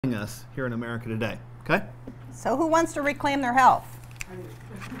us here in America today. Okay? So who wants to reclaim their health?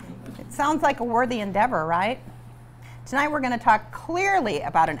 It sounds like a worthy endeavor, right? Tonight we're going to talk clearly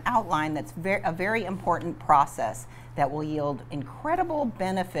about an outline that's a very important process that will yield incredible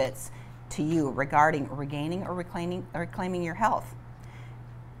benefits to you regarding regaining or reclaiming your health.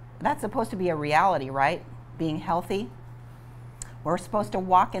 That's supposed to be a reality, right? Being healthy. We're supposed to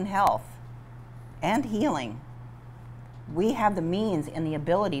walk in health and healing. We have the means and the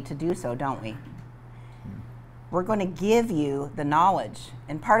ability to do so, don't we? We're going to give you the knowledge,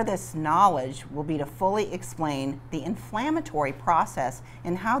 and part of this knowledge will be to fully explain the inflammatory process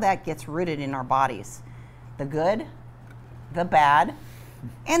and how that gets rooted in our bodies. The good, the bad,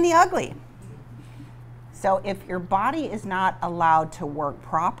 and the ugly. So if your body is not allowed to work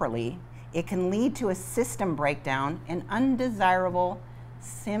properly, it can lead to a system breakdown and undesirable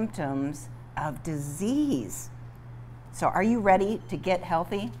symptoms of disease. So are you ready to get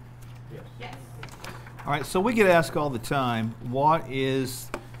healthy? Yes. Yes. All right, so we get asked all the time, what is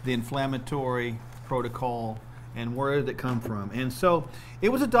the inflammatory protocol and where did it come from? And so it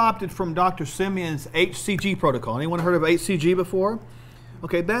was adopted from Dr. Simeon's HCG protocol. Anyone heard of HCG before?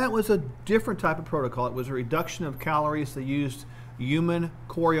 Okay, that was a different type of protocol. It was a reduction of calories. They used human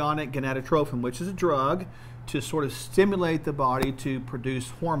chorionic gonadotropin, which is a drug, to sort of stimulate the body to produce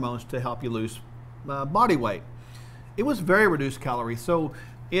hormones to help you lose body weight. It was very reduced calories. So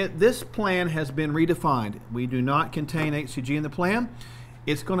this plan has been redefined. We do not contain HCG in the plan.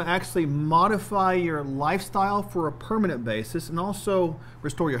 It's going to actually modify your lifestyle for a permanent basis and also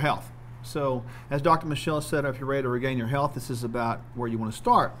restore your health. So as Dr. Michele said, if you're ready to regain your health, this is about where you want to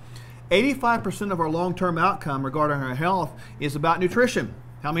start. 85% of our long-term outcome regarding our health is about nutrition.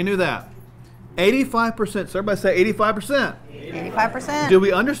 How many knew that? 85%. So everybody say 85%. 85%. Do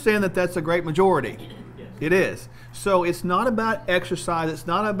we understand that that's a great majority? It is. So it's not about exercise, it's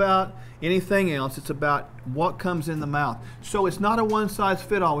not about anything else, it's about what comes in the mouth. So it's not a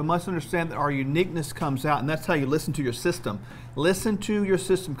one-size-fits-all. We must understand that our uniqueness comes out, and that's how you listen to your system. Listen to your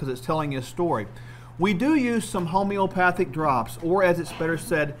system because it's telling you a story. We do use some homeopathic drops, or as it's better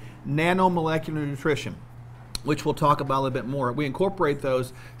said, nanomolecular nutrition, which we'll talk about a little bit more. We incorporate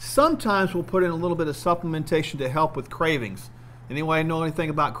those. Sometimes we'll put in a little bit of supplementation to help with cravings. Anyone know anything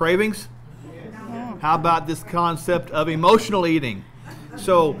about cravings? How about this concept of emotional eating?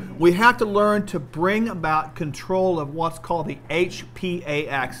 So we have to learn to bring about control of what's called the HPA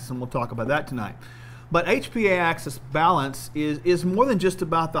axis, and we'll talk about that tonight. But HPA axis balance is more than just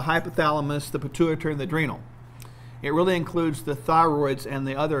about the hypothalamus, the pituitary, and the adrenal. It really includes the thyroids and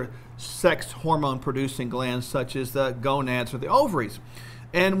the other sex hormone producing glands such as the gonads or the ovaries.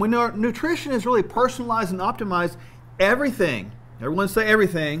 And when our nutrition is really personalized and optimized, everything, everyone say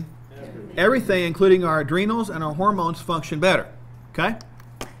everything, everything, including our adrenals and our hormones, function better. Okay?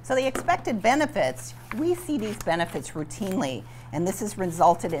 So the expected benefits, we see these benefits routinely, and this has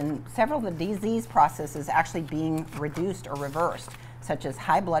resulted in several of the disease processes actually being reduced or reversed, such as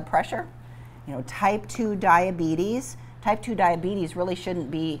high blood pressure, type 2 diabetes. Type 2 diabetes really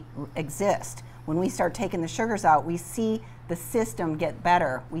shouldn't exist. When we start taking the sugars out, we see the system get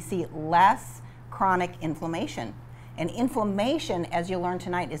better. We see less chronic inflammation. And inflammation, as you'll learn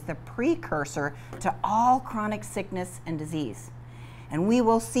tonight, is the precursor to all chronic sickness and disease. And we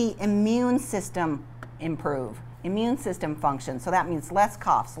will see immune system improve, immune system function. So that means less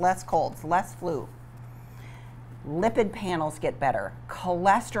coughs, less colds, less flu. Lipid panels get better,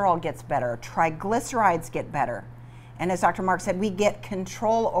 cholesterol gets better, triglycerides get better. And as Dr. Mark said, we get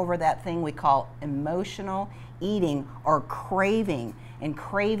control over that thing we call emotional eating or craving, and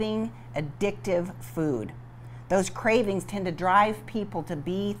craving addictive food. Those cravings tend to drive people to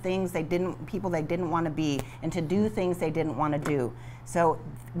be people they didn't want to be, and to do things they didn't want to do. So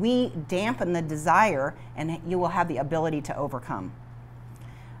we dampen the desire, and you will have the ability to overcome.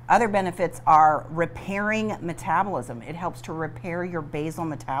 Other benefits are repairing metabolism. It helps to repair your basal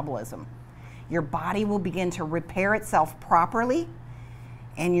metabolism. Your body will begin to repair itself properly,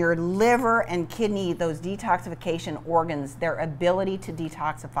 and your liver and kidney, those detoxification organs, their ability to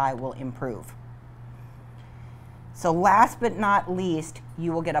detoxify will improve. So last but not least,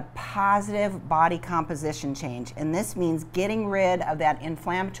 you will get a positive body composition change. And this means getting rid of that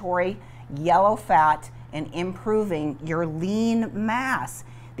inflammatory yellow fat and improving your lean mass.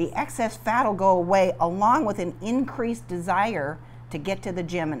 The excess fat will go away along with an increased desire to get to the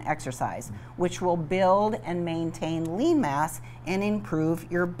gym and exercise, which will build and maintain lean mass and improve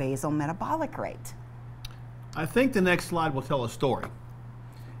your basal metabolic rate. I think the next slide will tell a story.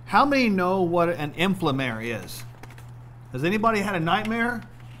 How many know what an inflammatory is? Has anybody had a nightmare?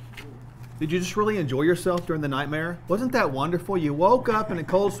 Did you just really enjoy yourself during the nightmare? Wasn't that wonderful? You woke up in a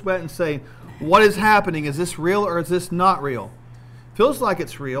cold sweat and say, what is happening? Is this real or is this not real? Feels like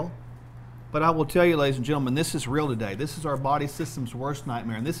it's real, but I will tell you, ladies and gentlemen, this is real today. This is our body system's worst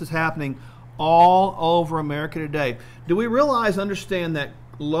nightmare, and this is happening all over America today. Do we realize, understand that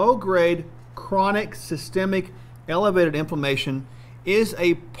low-grade, chronic, systemic, elevated inflammation is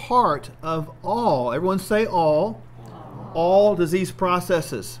a part of all, everyone say all disease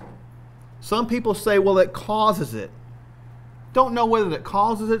processes? Some people say, well, it causes it. Don't know whether it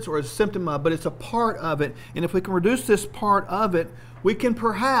causes it or is a symptom of, but it's a part of it. And if we can reduce this part of it, we can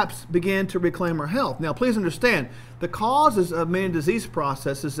perhaps begin to reclaim our health. Now, please understand, the causes of many disease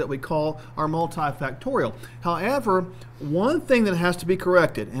processes that we call are multifactorial. However, one thing that has to be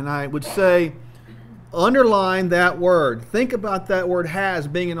corrected, and I would say underline that word. Think about that word has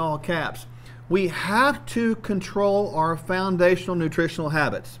being in all caps. We have to control our foundational nutritional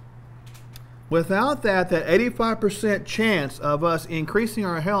habits. Without that, that 85% chance of us increasing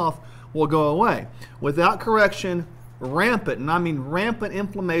our health will go away. Without correction, rampant, and I mean rampant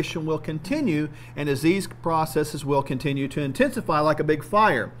inflammation will continue, and disease processes will continue to intensify like a big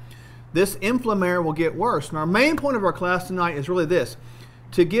fire. This inflammation will get worse. And our main point of our class tonight is really this: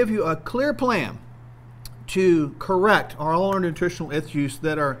 to give you a clear plan to correct all our nutritional issues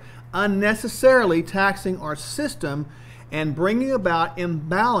that are unnecessarily taxing our system and bringing about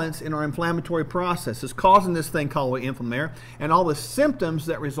imbalance in our inflammatory processes, causing this thing called inflammation and all the symptoms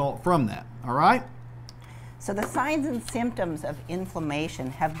that result from that. All right? So the signs and symptoms of inflammation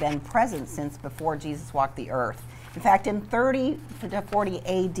have been present since before Jesus walked the earth. In fact, in 30 to 40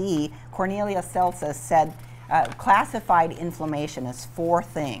 AD, Cornelius Celsus said, classified inflammation as 4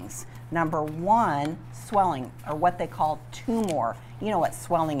 things. Number 1, swelling, or what they call tumor. You know what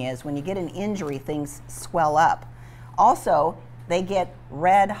swelling is. When you get an injury, things swell up. Also, they get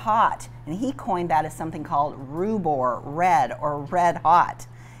red hot, and he coined that as something called rubor, red or red hot.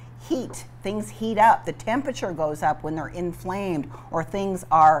 Heat, things heat up. The temperature goes up when they're inflamed or things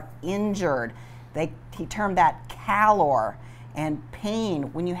are injured. He termed that calor. And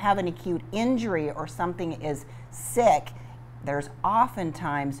pain, when you have an acute injury or something is sick, there's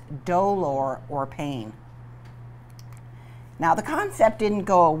oftentimes dolor or pain. Now, the concept didn't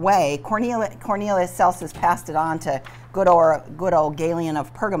go away. Cornelius Celsus passed it on to good old Galen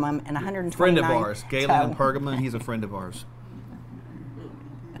of Pergamum in 129. Friend of ours, Galen of Pergamum, he's a friend of ours.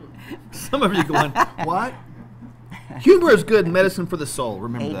 Some of you going, what? Humor is good medicine for the soul,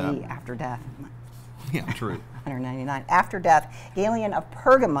 remember AD, that. after death. Yeah, true. 199. After death, Galen of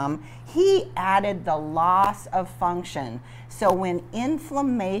Pergamum, he added the loss of function. So when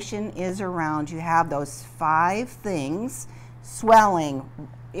inflammation is around, you have those 5 things: swelling,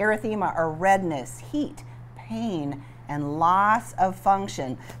 erythema or redness, heat, pain, and loss of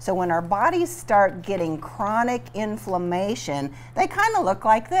function. So when our bodies start getting chronic inflammation, they kind of look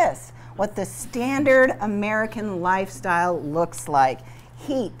like this, what the standard American lifestyle looks like: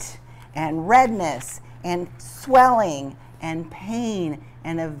 heat and redness and swelling and pain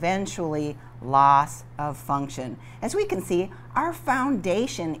and eventually loss of function. As we can see, our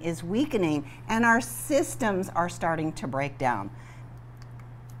foundation is weakening and our systems are starting to break down.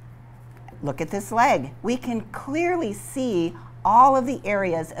 Look at this leg. We can clearly see all of the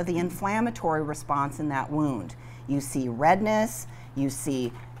areas of the inflammatory response in that wound. You see redness, you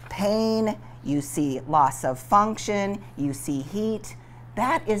see pain, you see loss of function, you see heat.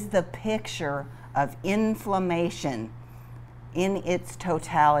 That is the picture of inflammation in its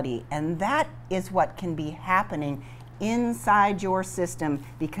totality, and that is what can be happening inside your system,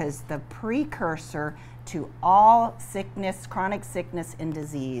 because the precursor to all sickness, chronic sickness and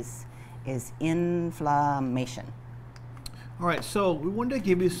disease, is inflammation. All right, so we wanted to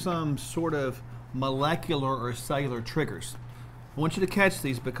give you some sort of molecular or cellular triggers. I want you to catch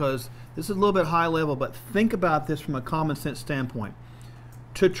these because this is a little bit high level, but think about this from a common sense standpoint.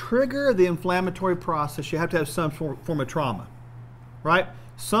 To trigger the inflammatory process, you have to have some form of trauma, right?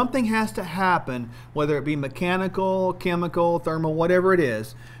 Something has to happen, whether it be mechanical, chemical, thermal, whatever it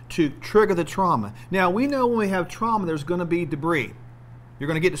is, to trigger the trauma. Now, we know when we have trauma, there's going to be debris. You're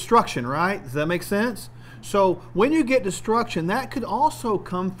going to get destruction, right? Does that make sense? So when you get destruction, that could also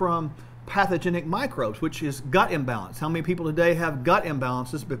come from pathogenic microbes, which is gut imbalance. How many people today have gut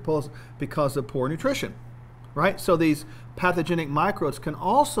imbalances because of poor nutrition, right? So these pathogenic microbes can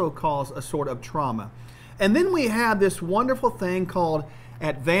also cause a sort of trauma. And then we have this wonderful thing called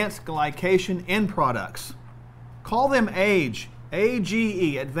advanced glycation end products. Call them AGE,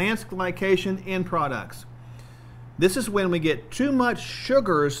 A-G-E, advanced glycation end products. This is when we get too much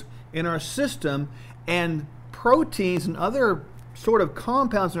sugars in our system and proteins and other sort of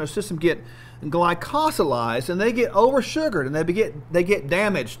compounds in our system get glycosylized, and they get oversugared, and they get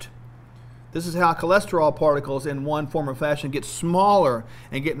damaged. This is how cholesterol particles in one form or fashion get smaller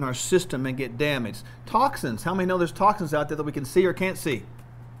and get in our system and get damaged. Toxins. How many know there's toxins out there that we can see or can't see?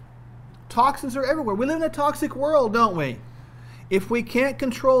 Toxins are everywhere. We live in a toxic world, don't we? If we can't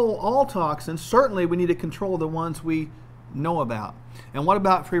control all toxins, certainly we need to control the ones we know about. And what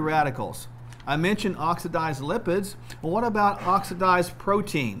about free radicals? I mentioned oxidized lipids. Well, what about oxidized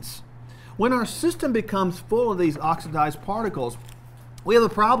proteins? When our system becomes full of these oxidized particles, we have a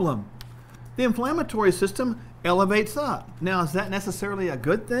problem. The inflammatory system elevates up. Now, is that necessarily a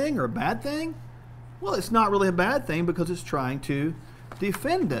good thing or a bad thing? Well, it's not really a bad thing because it's trying to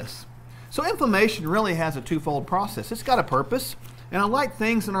defend us. So inflammation really has a twofold process. It's got a purpose, and unlike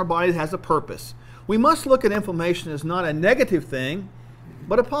things in our body, it has a purpose. We must look at inflammation as not a negative thing,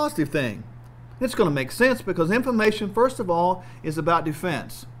 but a positive thing. It's going to make sense because inflammation, first of all, is about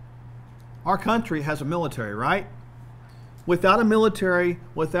defense. Our country has a military, right? Without a military,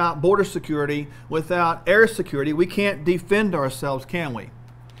 without border security, without air security, we can't defend ourselves, can we?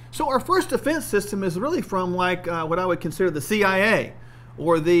 So our first defense system is really from like what I would consider the CIA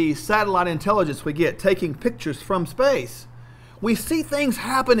or the satellite intelligence we get, taking pictures from space. We see things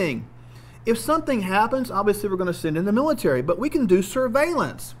happening. If something happens, obviously we're going to send in the military, but we can do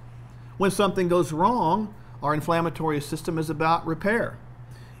surveillance. When something goes wrong, our inflammatory system is about repair.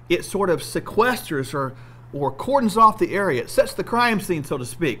 It sort of sequesters or cordons off the area. It sets the crime scene, so to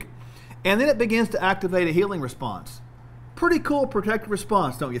speak. And then it begins to activate a healing response. Pretty cool protective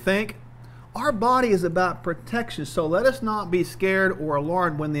response, don't you think? Our body is about protection, so let us not be scared or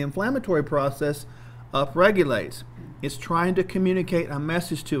alarmed when the inflammatory process upregulates. It's trying to communicate a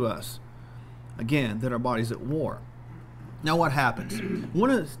message to us, again, that our body's at war. Now what happens? I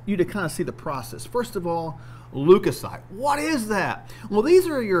want you to kind of see the process. First of all, leukocyte. What is that? Well, these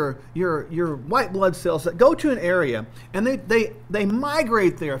are your white blood cells that go to an area and they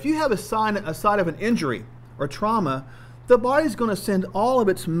migrate there. If you have a site of an injury or trauma, the body's going to send all of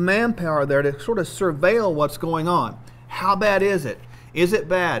its manpower there to sort of surveil what's going on. How bad is it? Is it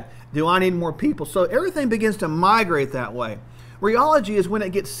bad? Do I need more people? So everything begins to migrate that way. Rheology is when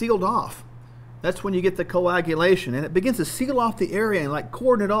it gets sealed off. That's when you get the coagulation, and it begins to seal off the area and like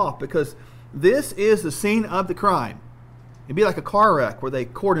cordon it off because this is the scene of the crime. It'd be like a car wreck where they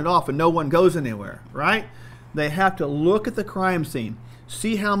cordon it off and no one goes anywhere, right? They have to look at the crime scene,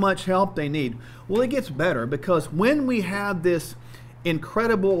 see how much help they need. Well, it gets better because when we have this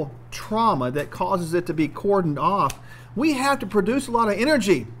incredible trauma that causes it to be cordoned off, we have to produce a lot of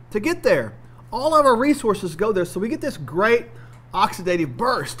energy to get there. All of our resources go there, so we get this great oxidative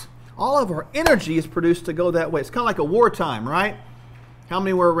burst. All of our energy is produced to go that way. It's kind of like a wartime, right? How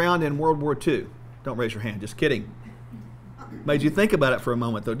many were around in World War II? Don't raise your hand, just kidding. Made you think about it for a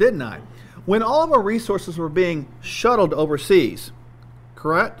moment though, didn't I? When all of our resources were being shuttled overseas,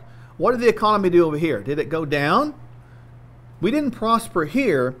 correct? What did the economy do over here? Did it go down? We didn't prosper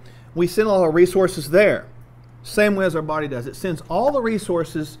here. We sent all our resources there. Same way as our body does. It sends all the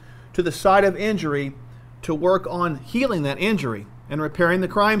resources to the site of injury to work on healing that injury and repairing the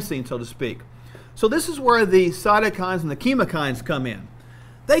crime scene, so to speak. So this is where the cytokines and the chemokines come in.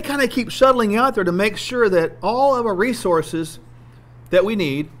 They kind of keep shuttling out there to make sure that all of our resources that we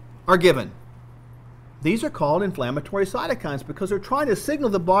need are given. These are called inflammatory cytokines because they're trying to signal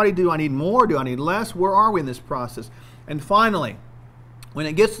the body, do I need more, do I need less, where are we in this process? And finally, when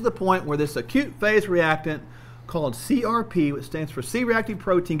it gets to the point where this acute phase reactant called CRP, which stands for C-reactive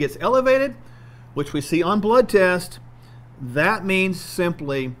protein, gets elevated, which we see on blood test, that means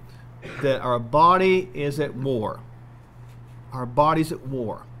simply that our body is at war. Our body's at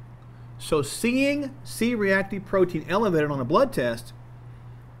war. So seeing C-reactive protein elevated on a blood test,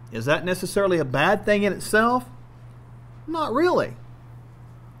 is that necessarily a bad thing in itself? Not really.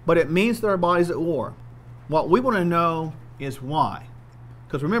 But it means that our body's at war. What we want to know is why.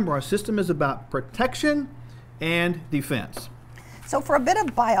 Because remember, our system is about protection and defense. So for a bit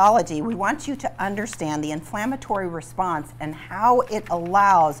of biology, we want you to understand the inflammatory response and how it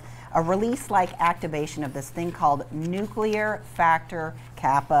allows a release-like activation of this thing called nuclear factor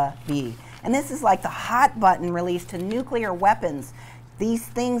kappa B. And this is like the hot button release to nuclear weapons. These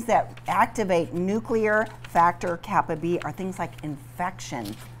things that activate nuclear factor kappa B are things like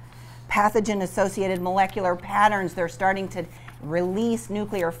infection, pathogen-associated molecular patterns. They're starting to release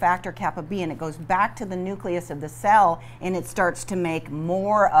nuclear factor kappa B, and it goes back to the nucleus of the cell and it starts to make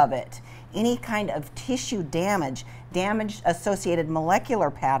more of it. Any kind of tissue damage, associated molecular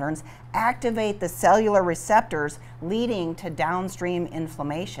patterns activate the cellular receptors, leading to downstream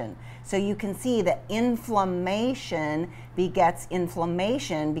inflammation. So you can see that inflammation begets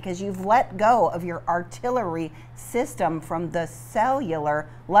inflammation because you've let go of your artillery system from the cellular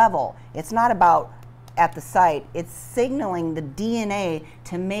level. It's not about at the site, it's signaling the DNA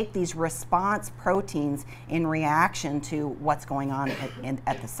to make these response proteins in reaction to what's going on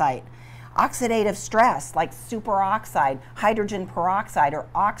at the site. Oxidative stress, like superoxide, hydrogen peroxide, or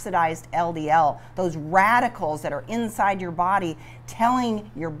oxidized LDL, those radicals that are inside your body telling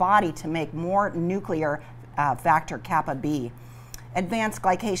your body to make more nuclear factor kappa B. Advanced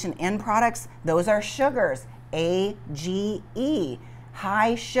glycation end products, those are sugars, AGE.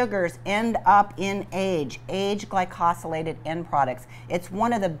 High sugars end up in age glycosylated end products. It's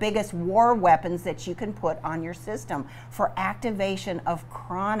one of the biggest war weapons that you can put on your system for activation of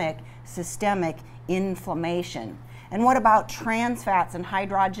chronic systemic inflammation. And what about trans fats and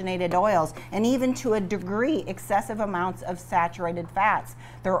hydrogenated oils, and even to a degree excessive amounts of saturated fats?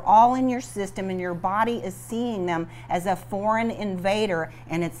 They're all in your system and your body is seeing them as a foreign invader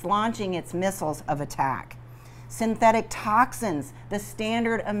and it's launching its missiles of attack. Synthetic toxins, the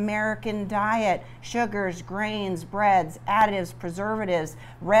standard American diet, sugars, grains, breads, additives, preservatives,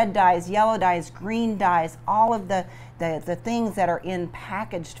 red dyes, yellow dyes, green dyes, all of the things that are in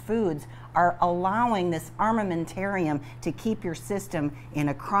packaged foods are allowing this armamentarium to keep your system in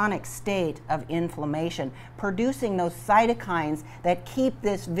a chronic state of inflammation, producing those cytokines that keep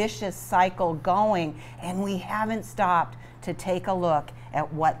this vicious cycle going, and we haven't stopped to take a look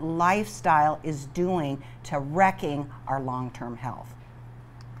at what lifestyle is doing to wrecking our long-term health.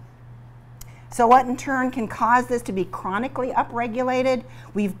 So what in turn can cause this to be chronically upregulated?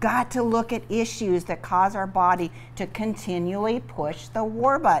 We've got to look at issues that cause our body to continually push the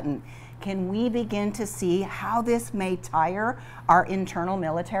war button. Can we begin to see how this may tire our internal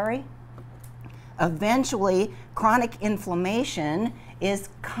military? Eventually, chronic inflammation is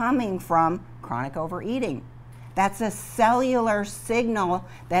coming from chronic overeating. That's a cellular signal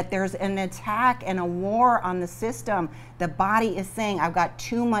that there's an attack and a war on the system. The body is saying, I've got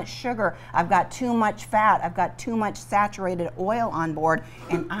too much sugar, I've got too much fat, I've got too much saturated oil on board,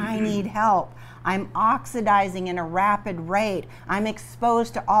 and I need help. I'm oxidizing in a rapid rate. I'm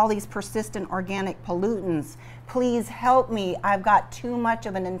exposed to all these persistent organic pollutants. Please help me. I've got too much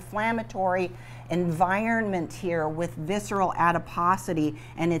of an inflammatory environment here with visceral adiposity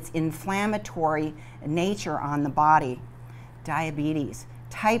and its inflammatory nature on the body. Diabetes.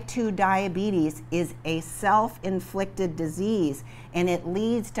 Type 2 diabetes is a self-inflicted disease and it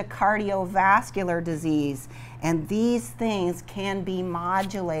leads to cardiovascular disease. And these things can be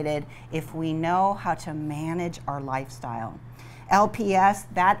modulated if we know how to manage our lifestyle. LPS,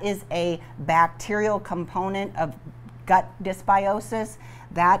 that is a bacterial component of gut dysbiosis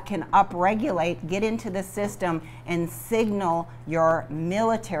that can upregulate, get into the system, and signal your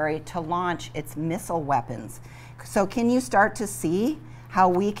military to launch its missile weapons. So can you start to see how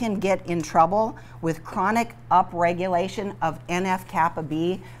we can get in trouble with chronic upregulation of NF-kappa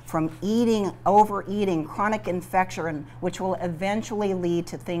B from eating, overeating, chronic infection, which will eventually lead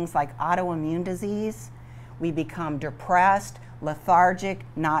to things like autoimmune disease? We become depressed, lethargic,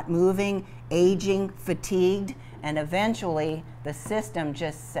 not moving, aging, fatigued, and eventually the system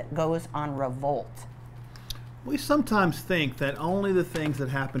just goes on revolt. We sometimes think that only the things that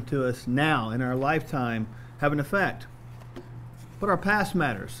happen to us now in our lifetime have an effect. But our past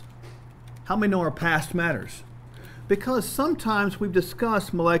matters. How many know our past matters? Because sometimes we've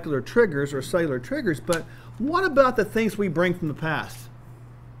discussed molecular triggers or cellular triggers, but what about the things we bring from the past?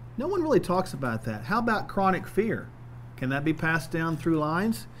 No one really talks about that. How about chronic fear? Can that be passed down through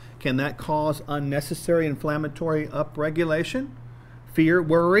lines? Can that cause unnecessary inflammatory upregulation? Fear,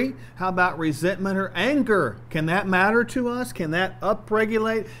 worry? How about resentment or anger? Can that matter to us? Can that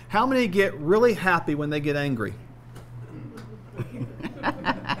upregulate? How many get really happy when they get angry?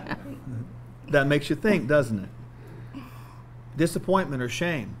 That makes you think, doesn't it? Disappointment or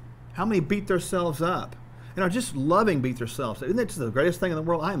shame. How many beat themselves up? And are just loving beat themselves. Isn't that just the greatest thing in the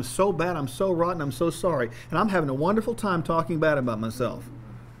world? I am so bad, I'm so rotten, I'm so sorry. And I'm having a wonderful time talking bad about myself.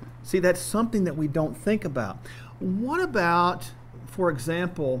 See, that's something that we don't think about. What about, for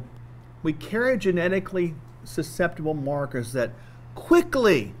example, we carry genetically susceptible markers that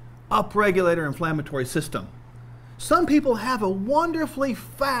quickly upregulate our inflammatory system. Some people have a wonderfully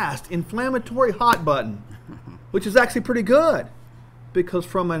fast inflammatory hot button, which is actually pretty good because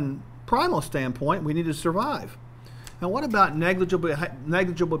from a primal standpoint, we need to survive. Now, what about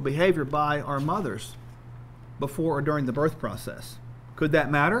negligible behavior by our mothers before or during the birth process? Could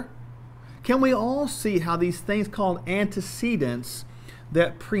that matter? Can we all see how these things called antecedents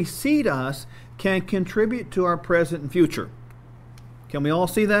that precede us can contribute to our present and future? Can we all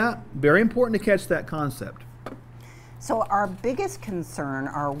see that? Very important to catch that concept. So our biggest concern,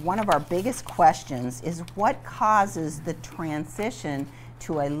 or one of our biggest questions, is what causes the transition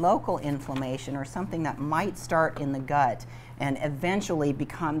to a local inflammation, or something that might start in the gut and eventually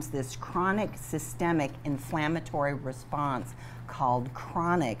becomes this chronic systemic inflammatory response called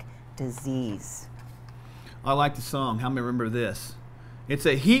chronic disease. I like the song. How many remember this? It's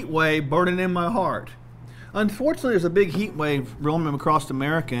a heat wave burning in my heart. Unfortunately, there's a big heat wave rolling across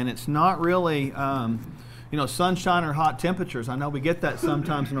America, and it's not really sunshine or hot temperatures. I know we get that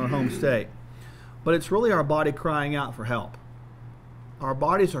sometimes in our home state. But it's really our body crying out for help. Our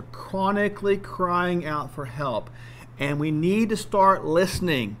bodies are chronically crying out for help. And we need to start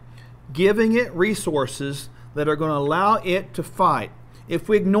listening, giving it resources that are going to allow it to fight. If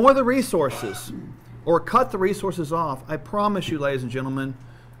we ignore the resources or cut the resources off, I promise you, ladies and gentlemen,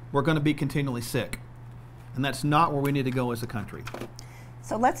 we're going to be continually sick. And that's not where we need to go as a country.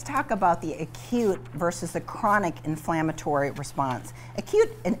 So let's talk about the acute versus the chronic inflammatory response.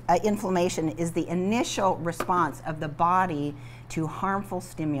 Acute inflammation is the initial response of the body to harmful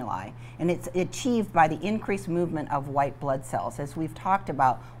stimuli, and it's achieved by the increased movement of white blood cells. As we've talked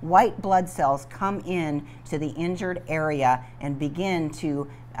about, white blood cells come in to the injured area and begin to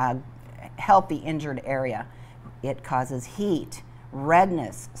help the injured area. It causes heat,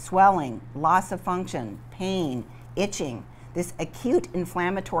 redness, swelling, loss of function, pain, itching. This acute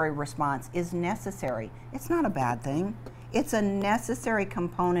inflammatory response is necessary. It's not a bad thing. It's a necessary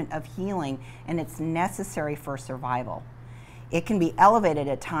component of healing, and it's necessary for survival. It can be elevated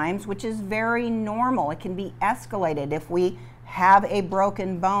at times, which is very normal. It can be escalated if we have a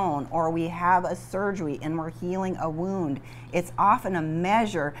broken bone or we have a surgery and we're healing a wound. It's often a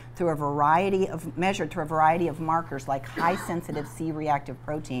measure through a variety of markers like high sensitive C-reactive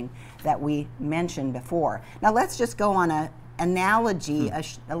protein that we mentioned before. Now let's just go on a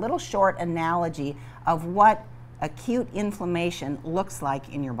little short analogy of what acute inflammation looks like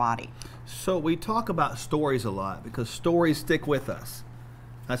in your body. So we talk about stories a lot because stories stick with us.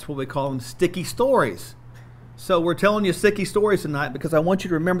 That's what we call them, sticky stories. So we're telling you sticky stories tonight because I want you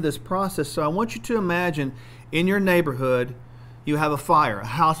to remember this process. So I want you to imagine in your neighborhood you have a fire, a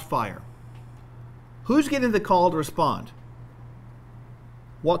house fire. Who's getting the call to respond?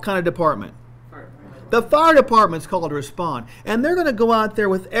 What kind of department? The fire department's called to respond. And they're going to go out there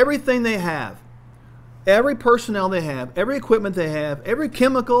with everything they have. Every personnel they have, every equipment they have, every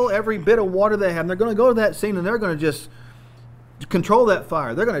chemical, every bit of water they have. And they're going to go to that scene and they're going to just control that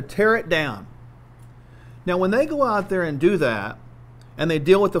fire. They're going to tear it down. Now when they go out there and do that, and they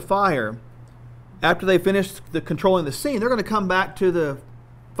deal with the fire, after they finish controlling the scene, they're going to come back to the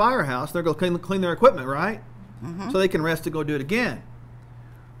firehouse. They're going to clean their equipment, right? So they can rest to go do it again.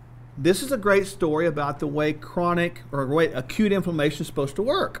 This is a great story about the way chronic or acute inflammation is supposed to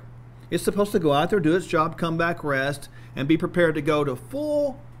work. It's supposed to go out there, do its job, come back, rest, and be prepared to go to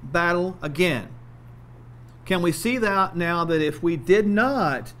full battle again. Can we see that now that if we did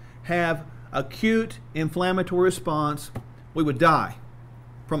not have acute inflammatory response, we would die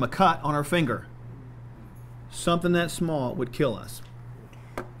from a cut on our finger? Something that small would kill us.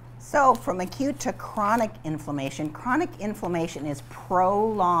 So from acute to chronic inflammation is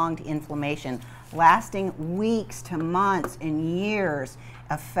prolonged inflammation lasting weeks to months and years,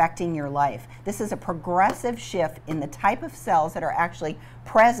 affecting your life. This is a progressive shift in the type of cells that are actually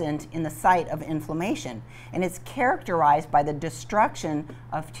present in the site of inflammation, and it's characterized by the destruction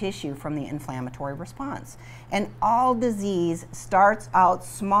of tissue from the inflammatory response. And all disease starts out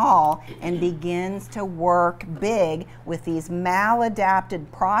small and begins to work big with these maladapted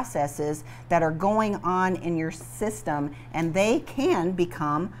processes that are going on in your system, and they can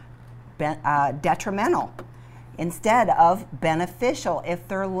become detrimental instead of beneficial if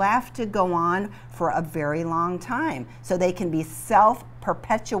they're left to go on for a very long time. So they can be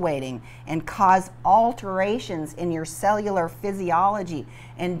self-perpetuating and cause alterations in your cellular physiology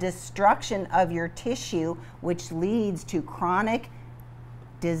and destruction of your tissue, which leads to chronic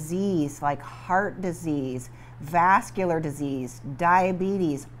disease like heart disease, vascular disease,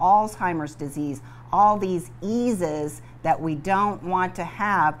 diabetes, Alzheimer's disease, all these eases that we don't want to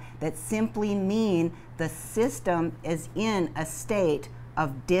have that simply mean the system is in a state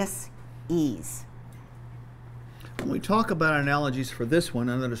of dis-ease. When we talk about analogies for this one,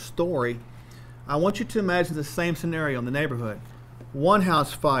 another story, I want you to imagine the same scenario in the neighborhood. One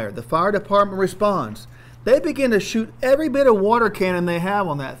house fire. The fire department responds. They begin to shoot every bit of water cannon they have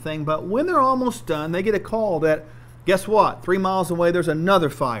on that thing, but when they're almost done, they get a call that, guess what? 3 miles away, there's another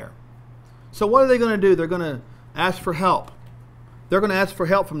fire. So what are they going to do? They're going to ask for help. They're going to ask for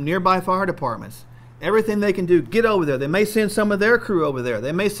help from nearby fire departments. Everything they can do, get over there. They may send some of their crew over there.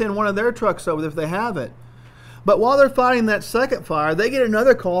 They may send one of their trucks over there if they have it. But while they're fighting that second fire, they get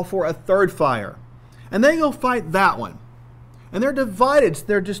another call for a third fire. And they go fight that one. And they're divided.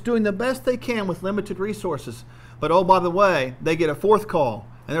 They're just doing the best they can with limited resources. But oh, by the way, they get a fourth call,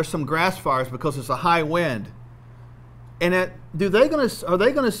 and there's some grass fires because it's a high wind. And are they going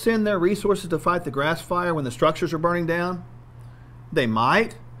to send their resources to fight the grass fire when the structures are burning down? They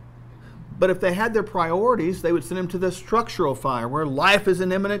might. But if they had their priorities, they would send them to the structural fire where life is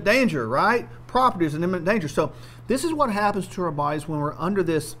in imminent danger, right? Property is in imminent danger. So this is what happens to our bodies when we're under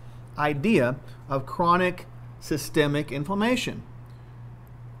this idea of chronic systemic inflammation.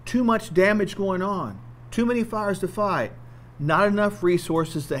 Too much damage going on, too many fires to fight, not enough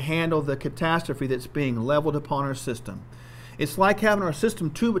resources to handle the catastrophe that's being leveled upon our system. It's like having our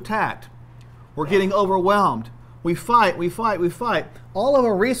system too attacked. We're getting overwhelmed. We fight, we fight, we fight. All of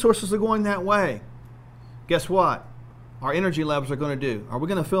our resources are going that way. Guess what? Our energy levels are going to do. Are we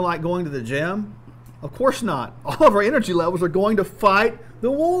going to feel like going to the gym? Of course not. All of our energy levels are going to fight the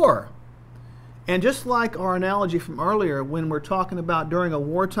war. And just like our analogy from earlier, when we're talking about during a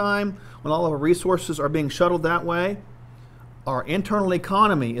wartime, when all of our resources are being shuttled that way, our internal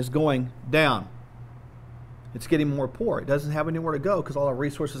economy is going down. It's getting more poor. It doesn't have anywhere to go because all our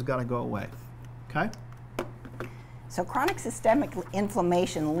resources got to go away. Okay? So chronic systemic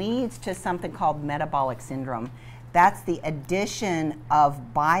inflammation leads to something called metabolic syndrome. That's the addition of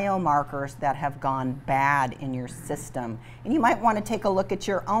biomarkers that have gone bad in your system. And you might want to take a look at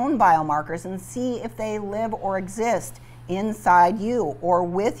your own biomarkers and see if they live or exist inside you or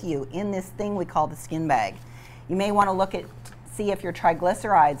with you in this thing we call the skin bag. You may want to see if your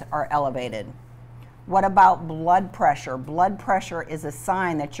triglycerides are elevated. What about blood pressure? Blood pressure is a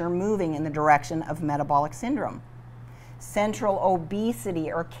sign that you're moving in the direction of metabolic syndrome. Central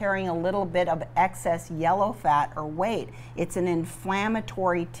obesity or carrying a little bit of excess yellow fat or weight. It's an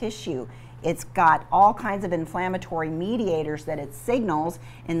inflammatory tissue. It's got all kinds of inflammatory mediators that it signals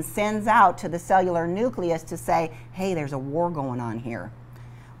and sends out to the cellular nucleus to say, hey, there's a war going on here.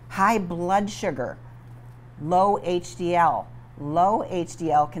 High blood sugar, low HDL. Low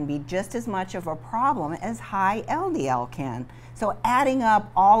HDL can be just as much of a problem as high LDL can. So adding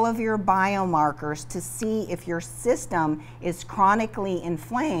up all of your biomarkers to see if your system is chronically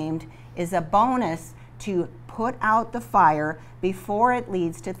inflamed is a bonus to put out the fire before it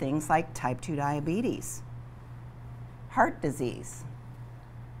leads to things like type 2 diabetes, heart disease,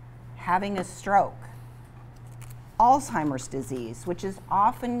 having a stroke, Alzheimer's disease, which is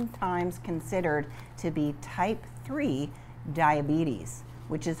oftentimes considered to be type 3 diabetes,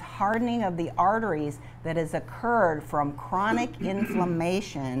 which is hardening of the arteries that has occurred from chronic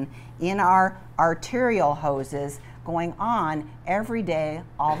inflammation in our arterial hoses going on every day,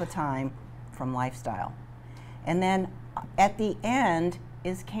 all the time from lifestyle. And then at the end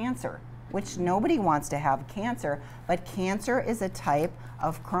is cancer, which nobody wants to have cancer, but cancer is a type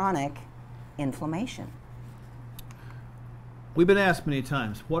of chronic inflammation. We've been asked many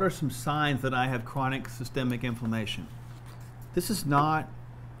times, what are some signs that I have chronic systemic inflammation? This is not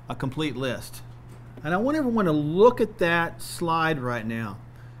a complete list. And I want everyone to look at that slide right now.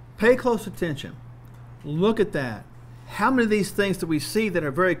 Pay close attention. Look at that. How many of these things that we see that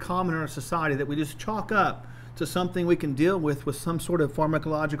are very common in our society that we just chalk up to something we can deal with some sort of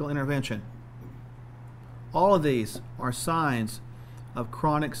pharmacological intervention? All of these are signs of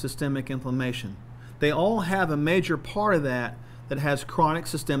chronic systemic inflammation. They all have a major part of that has chronic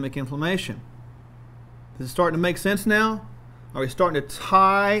systemic inflammation. Is it starting to make sense now? Are we starting to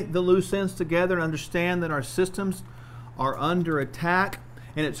tie the loose ends together and understand that our systems are under attack?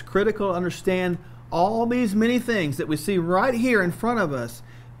 And it's critical to understand all these many things that we see right here in front of us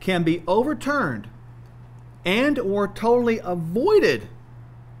can be overturned and or totally avoided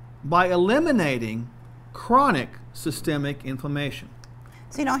by eliminating chronic systemic inflammation.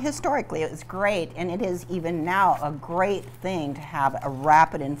 So, you know, historically it was great, and it is even now a great thing to have a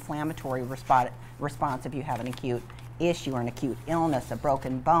rapid inflammatory response if you have an acute issue or an acute illness, a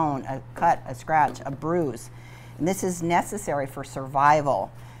broken bone, a cut, a scratch, a bruise. And this is necessary for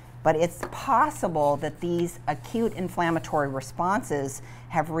survival. But it's possible that these acute inflammatory responses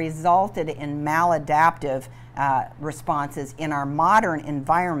have resulted in maladaptive responses in our modern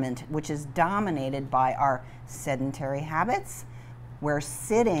environment, which is dominated by our sedentary habits, where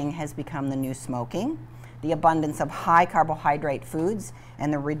sitting has become the new smoking, the abundance of high carbohydrate foods,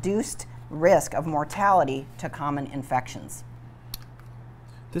 and the reduced risk of mortality to common infections.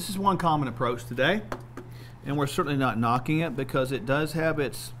 This is one common approach today, and we're certainly not knocking it because it does have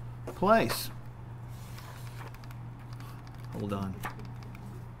its place. Hold on.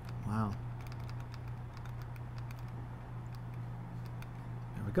 Wow.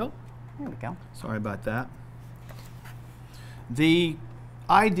 There we go. There we go. Sorry about that. The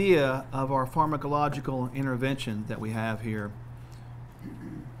idea of our pharmacological intervention that we have here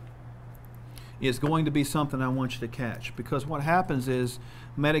is going to be something I want you to catch, because what happens is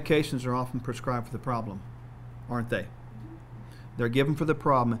medications are often prescribed for the problem, aren't they? They're given for the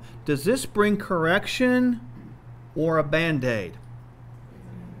problem. Does this bring correction or a Band-Aid?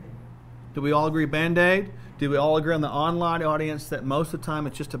 Do we all agree Band-Aid? Do we all agree on the online audience that most of the time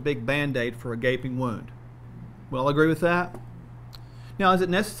it's just a big Band-Aid for a gaping wound? We all agree with that? Now, is it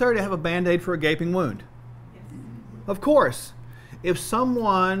necessary to have a Band-Aid for a gaping wound? Yes. Of course. If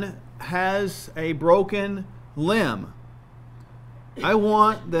someone has a broken limb, I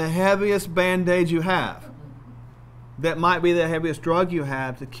want the heaviest Band-Aid you have. That might be the heaviest drug you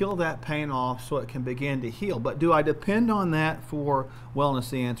have to kill that pain off so it can begin to heal. But do I depend on that for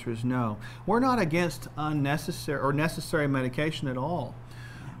wellness? The answer is no. We're not against unnecessary or necessary medication at all.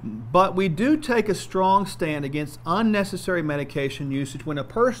 But we do take a strong stand against unnecessary medication usage when a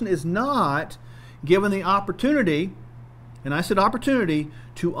person is not given the opportunity, and I said opportunity,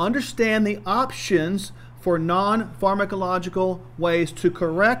 to understand the options for non-pharmacological ways to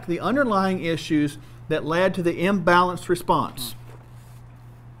correct the underlying issues that led to the imbalanced response.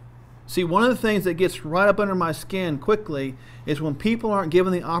 See, one of the things that gets right up under my skin quickly is when people aren't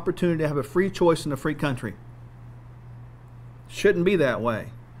given the opportunity to have a free choice in a free country. Shouldn't be that way.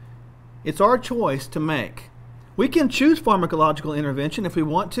 It's our choice to make. We can choose pharmacological intervention if we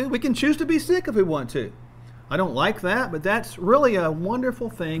want to. We can choose to be sick if we want to. I don't like that, but that's really a wonderful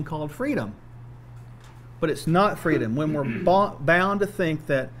thing called freedom. But it's not freedom when we're bound to think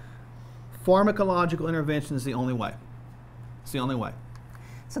that pharmacological intervention is the only way. It's the only way.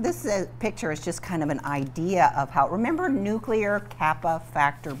 So this picture is just kind of an idea of how, remember nuclear kappa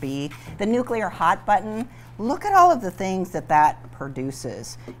factor B, the nuclear hot button? Look at all of the things that that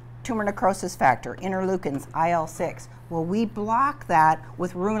produces. Tumor necrosis factor, interleukins, IL-6. Well, we block that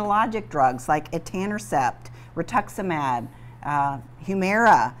with rheumatologic drugs like etanercept, rituximab,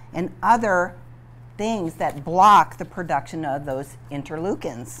 Humira, and other things that block the production of those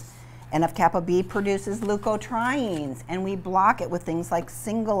interleukins. NF-kappa B produces leukotrienes, and we block it with things like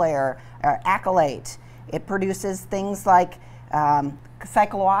Singulair or Accolate. It produces things like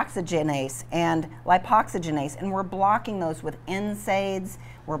cyclooxygenase and lipoxygenase, and we're blocking those with NSAIDs.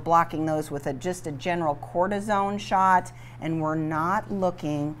 We're blocking those with just a general cortisone shot, and we're not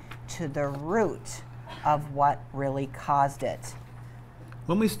looking to the root of what really caused it.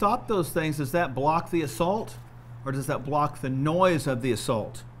 When we stop those things, does that block the assault, or does that block the noise of the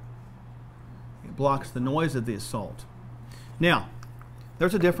assault? It blocks the noise of the assault. Now,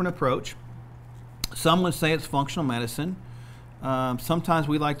 there's a different approach. Some would say it's functional medicine. Sometimes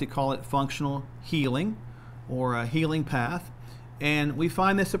we like to call it functional healing or a healing path. And we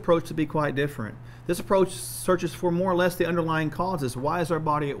find this approach to be quite different. This approach searches for more or less the underlying causes. Why is our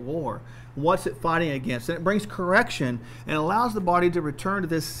body at war? What's it fighting against? And it brings correction and allows the body to return to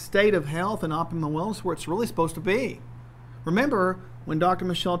this state of health and optimal wellness where it's really supposed to be. Remember when Dr.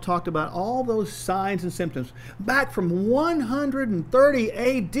 Michele talked about all those signs and symptoms back from 130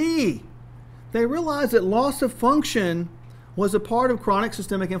 AD. They realized that loss of function was a part of chronic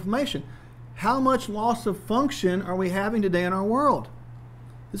systemic inflammation. How much loss of function are we having today in our world?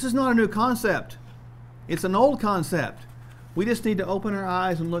 This is not a new concept. It's an old concept. We just need to open our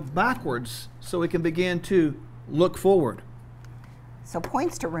eyes and look backwards so we can begin to look forward. So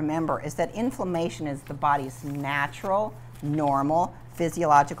points to remember is that inflammation is the body's natural, normal,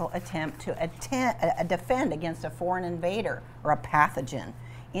 physiological attempt to defend against a foreign invader or a pathogen.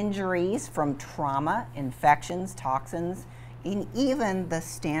 Injuries from trauma, infections, toxins, and even the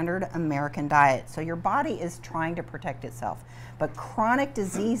standard American diet. So your body is trying to protect itself. But chronic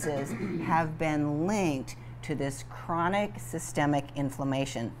diseases have been linked to this chronic systemic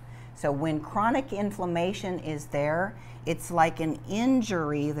inflammation. So when chronic inflammation is there, it's like an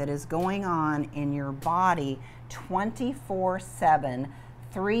injury that is going on in your body 24/7,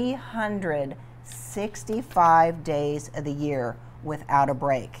 365 days of the year without a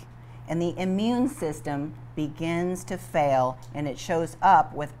break. And the immune system begins to fail, and it shows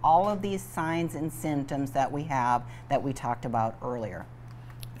up with all of these signs and symptoms that we have that we talked about earlier.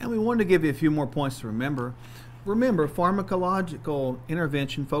 And we wanted to give you a few more points to remember. Remember, pharmacological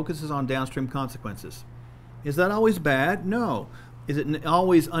intervention focuses on downstream consequences. Is that always bad? No. Is it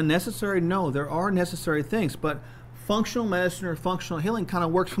always unnecessary? No, there are necessary things, but functional medicine or functional healing kind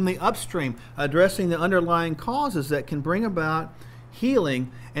of works from the upstream, addressing the underlying causes that can bring about healing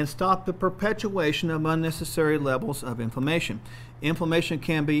and stop the perpetuation of unnecessary levels of inflammation. Inflammation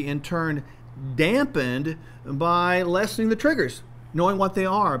can be in turn dampened by lessening the triggers, knowing what they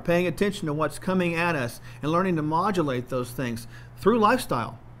are, paying attention to what's coming at us, and learning to modulate those things through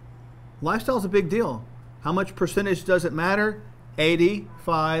lifestyle. Lifestyle is a big deal. How much percentage does it matter?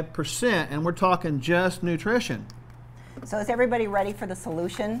 85%, and we're talking just nutrition. So is everybody ready for the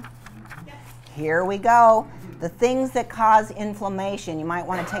solution? Here we go. The things that cause inflammation. You might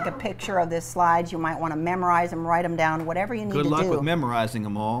want to take a picture of this slide. You might want to memorize them, write them down, whatever you need to do. Good luck with memorizing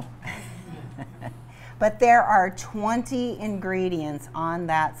them all. But there are 20 ingredients on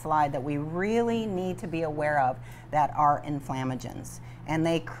that slide that we really need to be aware of that are inflammagens. And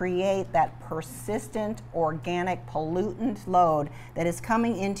they create that persistent organic pollutant load that is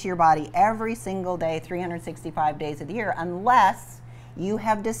coming into your body every single day, 365 days of the year, unless you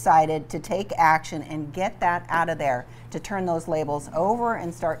have decided to take action and get that out of there, to turn those labels over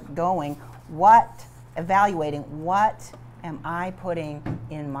and start going, evaluating what am I putting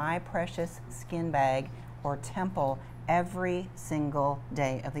in my precious skin bag or temple every single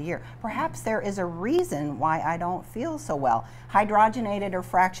day of the year. Perhaps there is a reason why I don't feel so well. Hydrogenated or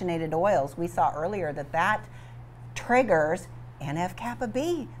fractionated oils, we saw earlier that triggers NF-kappa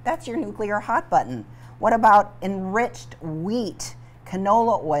B. That's your nuclear hot button. What about enriched wheat,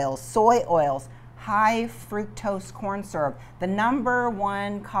 canola oils, soy oils, high fructose corn syrup, the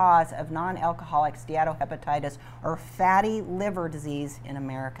 #1 cause of non-alcoholic steatohepatitis or fatty liver disease in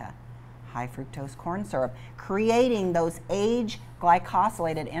America. High fructose corn syrup, creating those age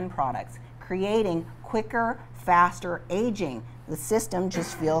glycosylated end products, creating quicker, faster aging. The system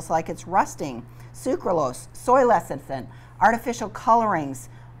just feels like it's rusting. Sucralose, soy lecithin, artificial colorings,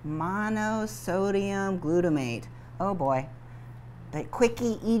 monosodium glutamate. Oh boy. The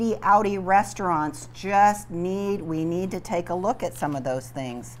quickie, eaty, outy restaurants we need to take a look at some of those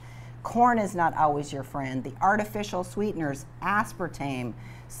things. Corn is not always your friend. The artificial sweeteners, aspartame,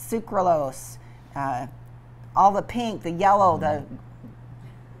 sucralose, all the pink, the yellow, the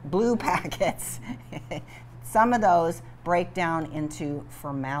blue packets. Some of those break down into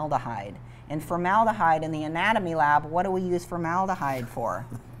formaldehyde. And formaldehyde in the anatomy lab, what do we use formaldehyde for?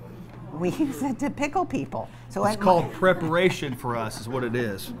 We use it to pickle people. So it's called preparation for us, is what it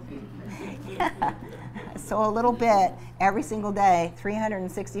is. Yeah. So a little bit every single day,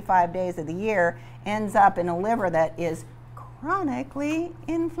 365 days of the year, ends up in a liver that is chronically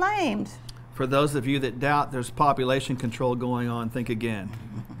inflamed. For those of you that doubt there's population control going on, think again.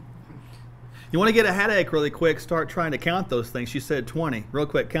 You want to get a headache really quick, start trying to count those things. She said 20. Real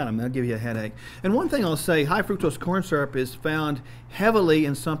quick, count them. They'll give you a headache. And one thing I'll say, high fructose corn syrup is found heavily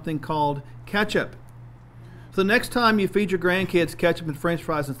in something called ketchup. So the next time you feed your grandkids ketchup and french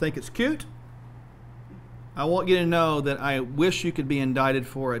fries and think it's cute, I want you to know that I wish you could be indicted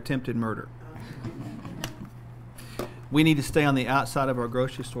for attempted murder. We need to stay on the outside of our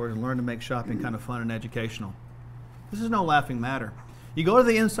grocery stores and learn to make shopping kind of fun and educational. This is no laughing matter. You go to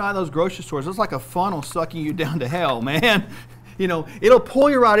the inside of those grocery stores, it's like a funnel sucking you down to hell, man. You know, it'll pull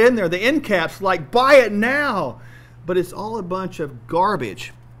you right in there. The end cap's like, buy it now. But it's all a bunch of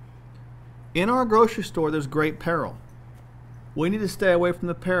garbage. In our grocery store, there's great peril. We need to stay away from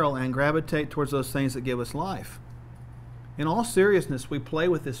the peril and gravitate towards those things that give us life. In all seriousness, we play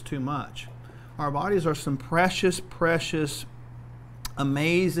with this too much. Our bodies are some precious, precious,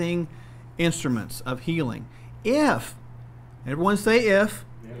 amazing instruments of healing. If, everyone say if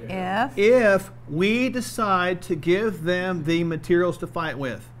we decide to give them the materials to fight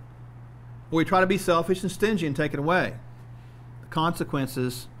with, or we try to be selfish and stingy and take it away, the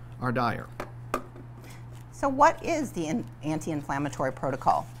consequences are dire. So what is the anti-inflammatory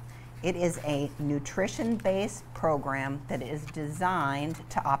protocol? It is a nutrition-based program that is designed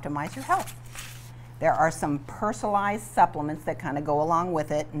to optimize your health. There are some personalized supplements that kind of go along with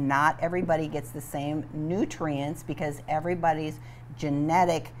it. Not everybody gets the same nutrients because everybody's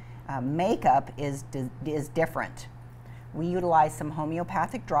genetic makeup is different. We utilize some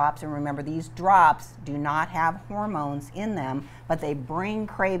homeopathic drops, and remember, these drops do not have hormones in them, but they bring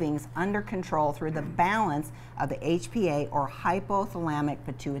cravings under control through the balance of the HPA or hypothalamic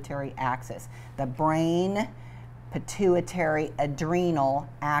pituitary axis, the brain pituitary adrenal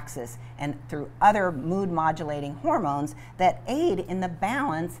axis, and through other mood modulating hormones that aid in the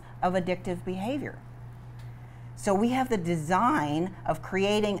balance of addictive behavior. So we have the design of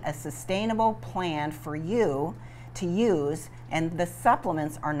creating a sustainable plan for you to use, and the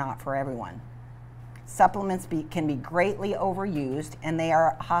supplements are not for everyone. Supplements can be greatly overused, and they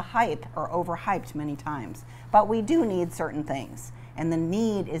are hyped or overhyped many times. But we do need certain things, and the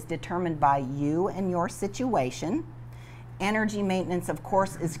need is determined by you and your situation. Energy maintenance, of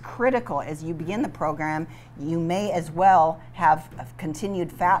course, is critical. As you begin the program, you may as well have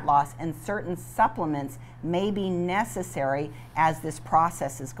continued fat loss, and certain supplements may be necessary as this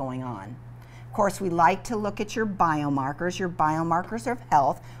process is going on. Of course, we like to look at your biomarkers of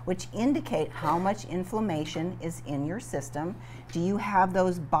health, which indicate how much inflammation is in your system. Do you have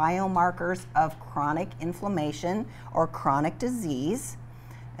those biomarkers of chronic inflammation or chronic disease?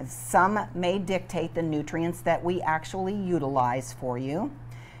 Some may dictate the nutrients that we actually utilize for you.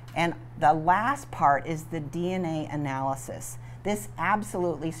 And the last part is the DNA analysis. This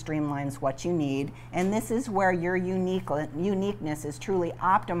absolutely streamlines what you need, and this is where your uniqueness is truly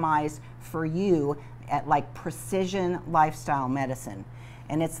optimized for you at like precision lifestyle medicine.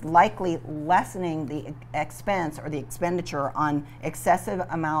 And it's likely lessening the expense or the expenditure on excessive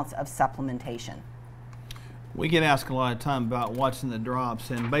amounts of supplementation. We get asked a lot of time about what's in the drops,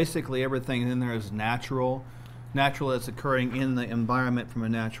 and basically everything in there is natural that's occurring in the environment from a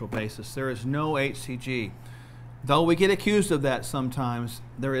natural basis. There is no HCG. Though we get accused of that sometimes,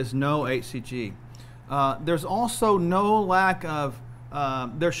 there is no HCG. There's also no lack of,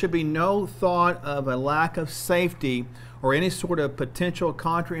 there should be no thought of a lack of safety or any sort of potential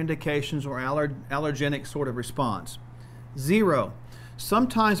contraindications or allergenic sort of response. Zero.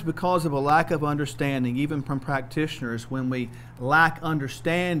 Sometimes because of a lack of understanding, even from practitioners, when we lack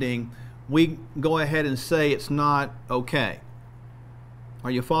understanding, we go ahead and say it's not okay.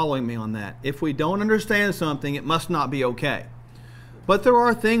 Are you following me on that? If we don't understand something, it must not be okay. But there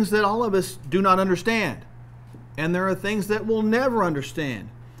are things that all of us do not understand. And there are things that we'll never understand.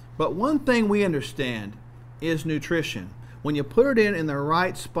 But one thing we understand is nutrition. When you put it in the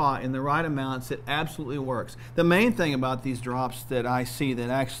right spot, in the right amounts, it absolutely works. The main thing about these drops that I see that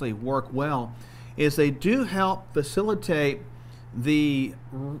actually work well is they do help facilitate the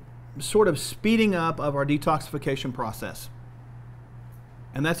sort of speeding up of our detoxification process.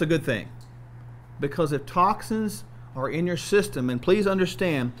 And that's a good thing, because if toxins are in your system, and please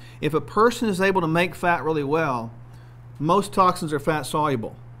understand, if a person is able to make fat really well, most toxins are fat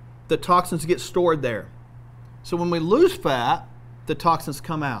soluble. The toxins get stored there. So when we lose fat, the toxins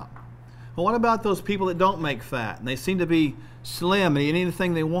come out. Well, what about those people that don't make fat, and they seem to be slim and eat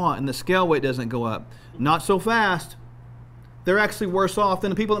anything they want, and the scale weight doesn't go up? Not so fast. They're actually worse off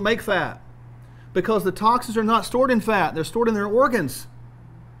than the people that make fat, because the toxins are not stored in fat, they're stored in their organs.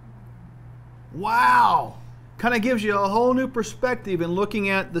 Wow! Kind of gives you a whole new perspective in looking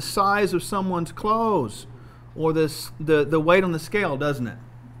at the size of someone's clothes or the weight on the scale, doesn't it?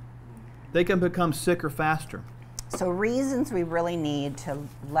 They can become sicker faster. So reasons we really need to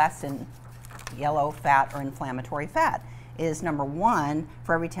lessen yellow fat or inflammatory fat is, number one,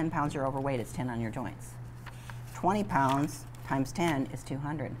 for every 10 pounds you're overweight, it's 10 on your joints. 20 pounds times 10 is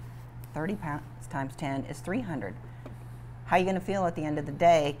 200. 30 pounds times 10 is 300. How are you going to feel at the end of the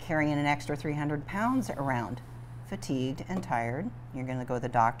day carrying an extra 300 pounds around? Fatigued and tired. You're going to go to the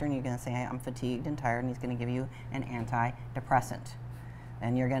doctor and you're going to say, I'm fatigued and tired, and he's going to give you an antidepressant.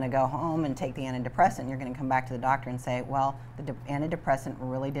 Then you're going to go home and take the antidepressant, and you're going to come back to the doctor and say, well, the antidepressant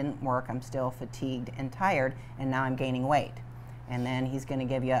really didn't work. I'm still fatigued and tired, and now I'm gaining weight. And then he's going to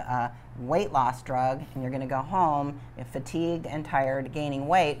give you a weight loss drug, and you're going to go home fatigued and tired, gaining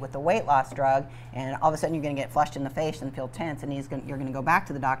weight with the weight loss drug, and all of a sudden you're going to get flushed in the face and feel tense, and you're going to go back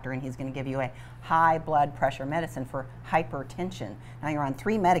to the doctor, and he's going to give you a high blood pressure medicine for hypertension. Now you're on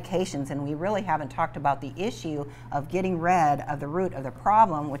 3 medications, and we really haven't talked about the issue of getting rid of the root of the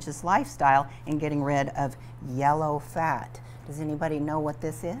problem, which is lifestyle, and getting rid of yellow fat. Does anybody know what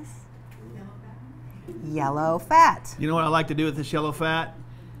this is? Yellow fat. You know what I like to do with this yellow fat?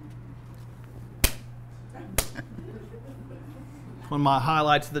 One of my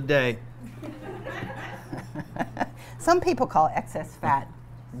highlights of the day. Some people call excess fat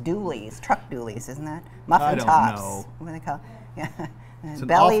dualies, truck dualies, isn't that? Muffin tops. I don't know. What do they call? Yeah. It's an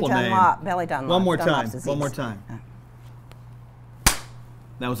Belly awful Dunlop. name. Belly Dunlop. One more Dunlop's time. disease. One more time.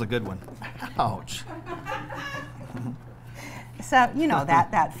 That was a good one. Ouch. So, you know,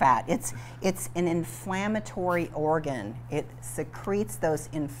 that fat, it's an inflammatory organ. It secretes those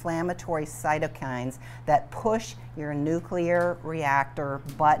inflammatory cytokines that push your nuclear reactor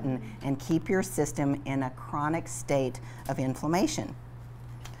button and keep your system in a chronic state of inflammation.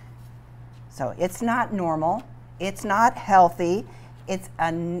 So it's not normal, it's not healthy, it's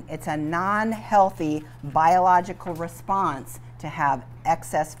a non-healthy biological response to have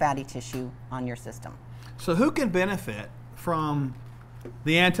excess fatty tissue on your system. So who can benefit from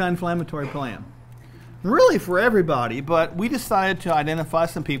the anti-inflammatory plan? really for everybody, but we decided to identify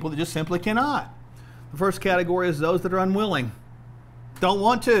some people that just simply cannot. The first category is those that are unwilling, don't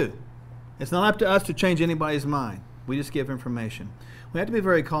want to. It's not up to us to change anybody's mind. We just give information. We have to be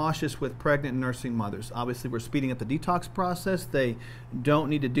very cautious with pregnant and nursing mothers. Obviously, we're speeding up the detox process. They don't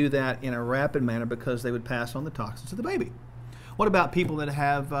need to do that in a rapid manner because they would pass on the toxins to the baby. What about people that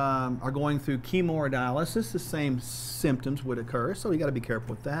have are going through chemo or dialysis? The same symptoms would occur, so you got to be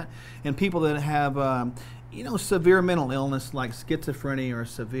careful with that. And people that have severe mental illness like schizophrenia or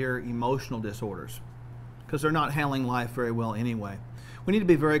severe emotional disorders, because they're not handling life very well anyway. We need to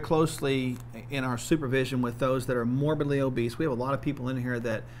be very closely in our supervision with those that are morbidly obese. We have a lot of people in here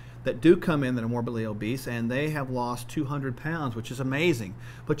that do come in that are morbidly obese, and they have lost 200 pounds, which is amazing.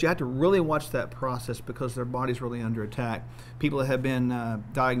 But you have to really watch that process because their body's really under attack. People that have been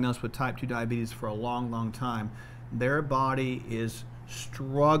diagnosed with type 2 diabetes for a long, long time, their body is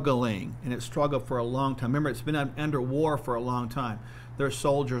struggling, and it's struggled for a long time. Remember, it's been under war for a long time. Their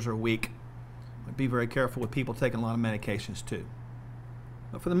soldiers are weak. Be very careful with people taking a lot of medications too.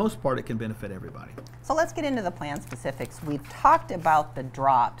 But for the most part, it can benefit everybody. So let's get into the plan specifics. We've talked about the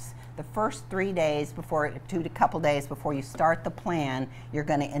drops. The first 3 days before, a couple days before you start the plan, you're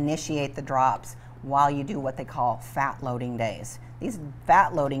going to initiate the drops while you do what they call fat loading days. These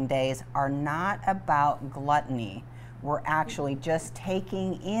fat loading days are not about gluttony. We're actually just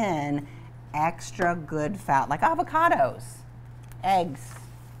taking in extra good fat, like avocados, eggs,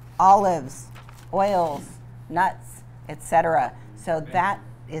 olives, oils, nuts, etc. So that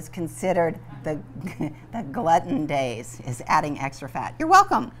is considered the glutton days, is adding extra fat. You're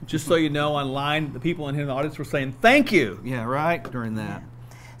welcome. Just so you know, online, the people in here in the audience were saying, thank you. Yeah, right, during that.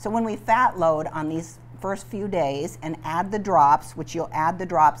 Yeah. So when we fat load on these first few days and add the drops, which you'll add the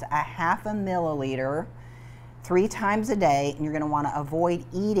drops 1/2 milliliter 3 times a day, and you're going to want to avoid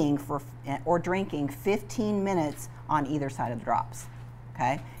eating or drinking 15 minutes on either side of the drops.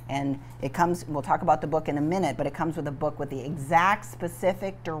 Okay? And it comes, we'll talk about the book in a minute, but it comes with a book with the exact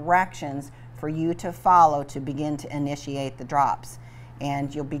specific directions for you to follow to begin to initiate the drops.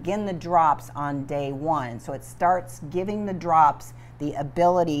 And you'll begin the drops on day 1. So it starts giving the drops the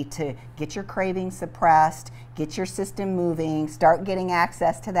ability to get your cravings suppressed, get your system moving, start getting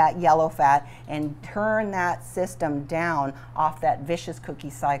access to that yellow fat, and turn that system down off that vicious cookie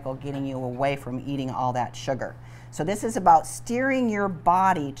cycle, getting you away from eating all that sugar. So this is about steering your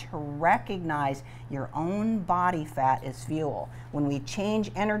body to recognize your own body fat is fuel. When we change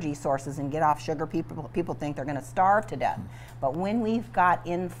energy sources and get off sugar, people think they're going to starve to death. But when we've got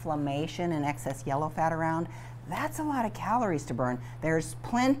inflammation and excess yellow fat around, that's a lot of calories to burn. There's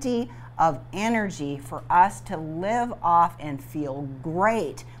plenty of energy for us to live off and feel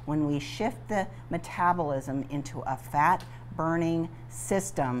great when we shift the metabolism into a fat burning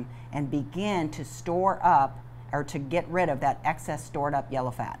system and begin to store up or to get rid of that excess stored up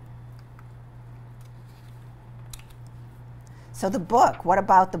yellow fat. So the book, what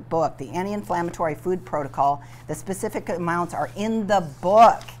about the book? The anti-inflammatory food protocol, the specific amounts are in the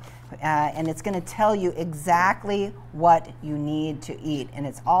book. And it's going to tell you exactly what you need to eat. And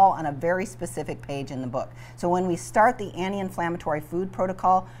it's all on a very specific page in the book. So when we start the anti-inflammatory food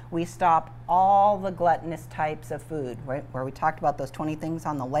protocol, we stop all the gluttonous types of food, right? Where we talked about those 20 things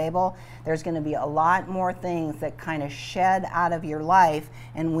on the label. There's going to be a lot more things that kind of shed out of your life.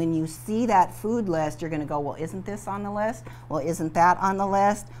 And when you see that food list, you're going to go, well, isn't this on the list? Well, isn't that on the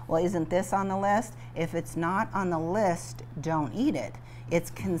list? Well, isn't this on the list? If it's not on the list, don't eat it. It's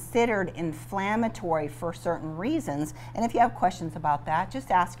considered inflammatory for certain reasons, and if you have questions about that,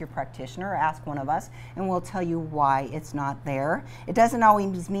 just ask your practitioner or ask one of us, and we'll tell you why it's not there. It doesn't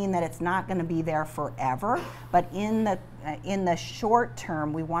always mean that it's not going to be there forever, but in the short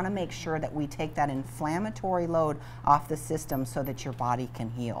term, we want to make sure that we take that inflammatory load off the system so that your body can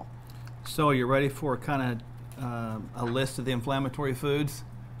heal. So you're ready for kind of a list of the inflammatory foods?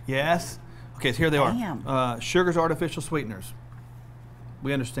 Yes? Okay, so here they are. I am. Sugars, artificial sweeteners.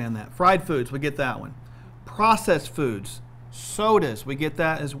 We understand that. Fried foods, we get that one. Processed foods, sodas, we get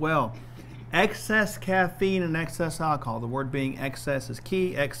that as well. Excess caffeine and excess alcohol. The word being excess is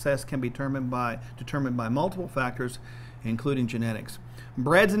key. Excess can be determined by multiple factors, including genetics.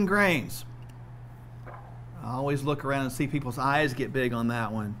 Breads and grains. I always look around and see people's eyes get big on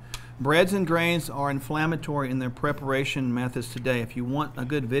that one. Breads and grains are inflammatory in their preparation methods today. If you want a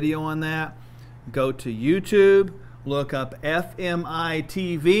good video on that, go to YouTube. Look up FMI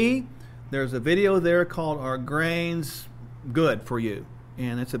TV. There's a video there called Are Grains Good for You?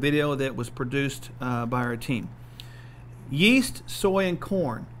 And it's a video that was produced by our team. Yeast, soy, and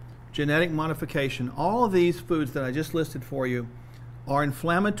corn, genetic modification. All of these foods that I just listed for you are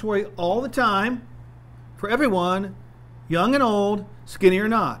inflammatory all the time, for everyone, young and old, skinny or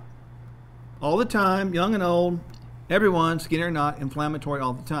not. All the time, young and old, everyone, skinny or not, inflammatory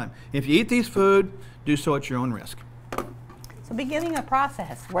all the time. If you eat these food, do so at your own risk. So beginning a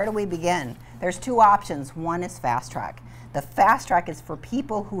process, where do we begin? There's two options. One is fast track. The fast track is for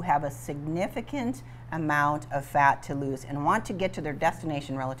people who have a significant amount of fat to lose and want to get to their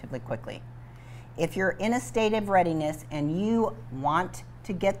destination relatively quickly. If you're in a state of readiness and you want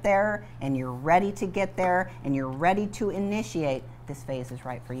to get there and you're ready to get there and you're ready to initiate, this phase is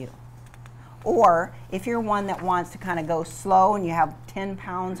right for you. Or if you're one that wants to kind of go slow and you have 10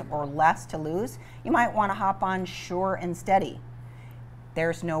 pounds or less to lose, you might want to hop on sure and steady.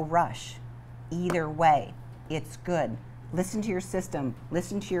 There's no rush. Either way, it's good. Listen to your system,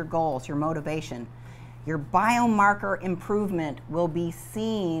 listen to your goals, your motivation. Your biomarker improvement will be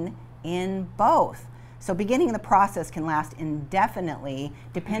seen in both. So beginning the process can last indefinitely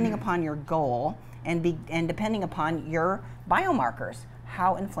depending upon your goal and depending upon your biomarkers,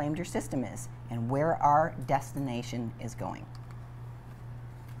 how inflamed your system is, and where our destination is going.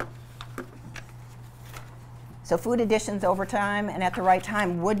 So food additions over time and at the right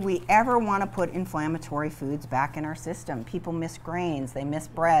time. Would we ever want to put inflammatory foods back in our system? People miss grains, they miss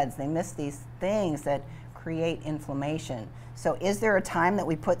breads, they miss these things that create inflammation. So is there a time that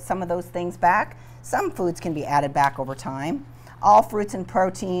we put some of those things back? Some foods can be added back over time. All fruits and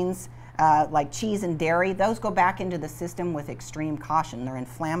proteins, like cheese and dairy, those go back into the system with extreme caution. They're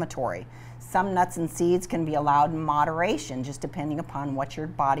inflammatory. Some nuts and seeds can be allowed in moderation, just depending upon what your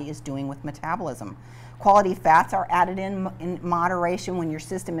body is doing with metabolism. Quality fats are added in moderation. When your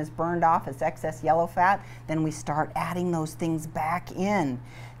system is burned off as excess yellow fat, then we start adding those things back in.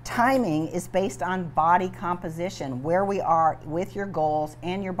 Timing is based on body composition, where we are with your goals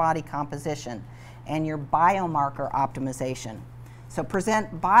and your body composition and your biomarker optimization. So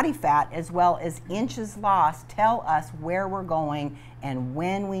present body fat as well as inches lost tell us where we're going and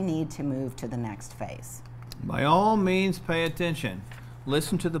when we need to move to the next phase. By all means, pay attention.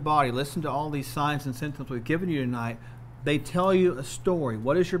 Listen to the body. Listen to all these signs and symptoms we've given you tonight. They tell you a story.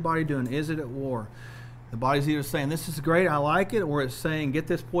 What is your body doing? Is it at war? The body's either saying, this is great, I like it, or it's saying, get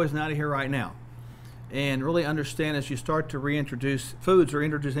this poison out of here right now. And really understand as you start to reintroduce foods or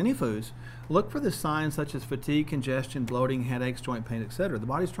introduce any foods, look for the signs such as fatigue, congestion, bloating, headaches, joint pain, etc. The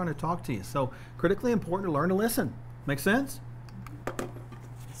body's trying to talk to you. So critically important to learn to listen. Make sense?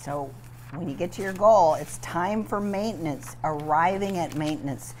 So when you get to your goal, it's time for maintenance, arriving at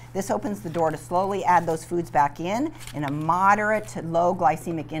maintenance. This opens the door to slowly add those foods back in a moderate to low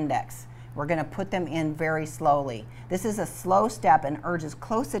glycemic index. We're going to put them in very slowly. This is a slow step and urges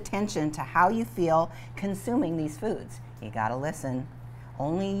close attention to how you feel consuming these foods. You got to listen.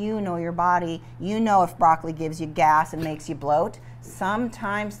 Only you know your body. You know if broccoli gives you gas and makes you bloat.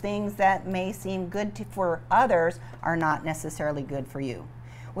 Sometimes things that may seem good for others are not necessarily good for you.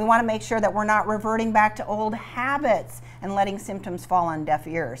 We want to make sure that we're not reverting back to old habits and letting symptoms fall on deaf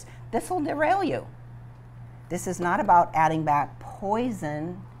ears. This will derail you. This is not about adding back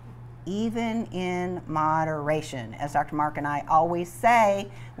poison, even in moderation. As Dr. Mark and I always say,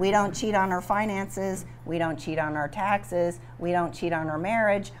 we don't cheat on our finances, we don't cheat on our taxes, we don't cheat on our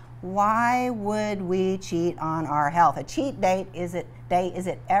marriage. Why would we cheat on our health? A cheat day, is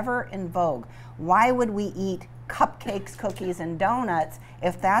it ever in vogue? Why would we eat cupcakes, cookies, and donuts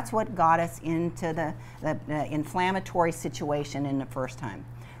if that's what got us into the inflammatory situation in the first time?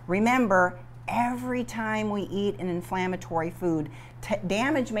 Remember, every time we eat an inflammatory food,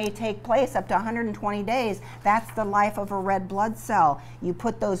 damage may take place up to 120 days. That's the life of a red blood cell. You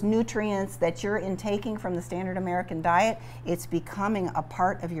put those nutrients that you're intaking from the standard American diet, it's becoming a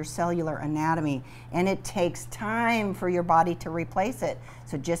part of your cellular anatomy, and it takes time for your body to replace it.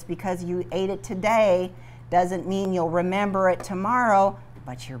 So just because you ate it today doesn't mean you'll remember it tomorrow,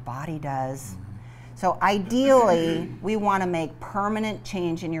 but your body does. So ideally, we want to make permanent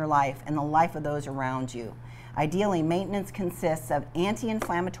change in your life and the life of those around you. Ideally, maintenance consists of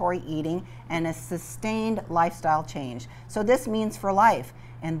anti-inflammatory eating and a sustained lifestyle change. So this means for life.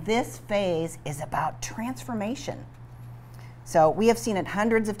 And this phase is about transformation. So we have seen it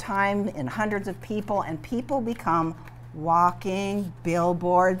hundreds of times in hundreds of people, and people become walking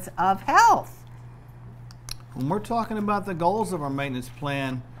billboards of health. When we're talking about the goals of our maintenance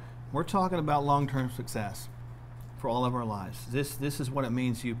plan, we're talking about long-term success for all of our lives. This is what it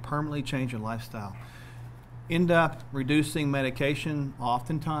means. You permanently change your lifestyle. End up reducing medication.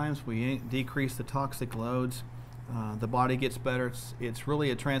 Oftentimes, we decrease the toxic loads. The body gets better. It's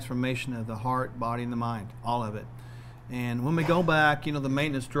really a transformation of the heart, body, and the mind, all of it. And when we go back, the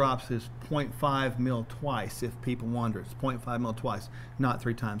maintenance drops is 0.5 mil twice, if people wonder. It's 0.5 mil twice, not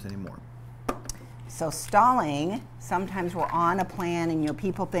 3 times anymore. So stalling, sometimes we're on a plan and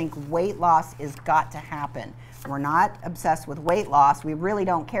people think weight loss is got to happen. We're not obsessed with weight loss. We really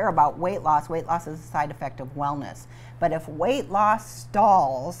don't care about weight loss. Weight loss is a side effect of wellness. But if weight loss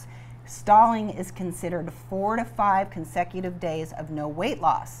stalls, stalling is considered 4 to 5 consecutive days of no weight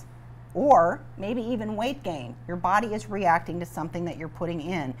loss, or maybe even weight gain. Your body is reacting to something that you're putting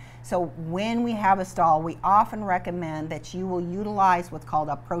in. So when we have a stall, we often recommend that you will utilize what's called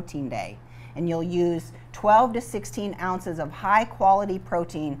a protein day. And you'll use 12 to 16 ounces of high quality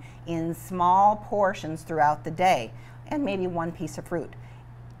protein in small portions throughout the day, and maybe 1 piece of fruit.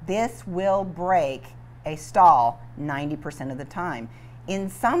 This will break a stall 90% of the time. In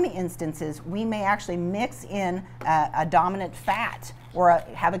some instances, we may actually mix in a dominant fat or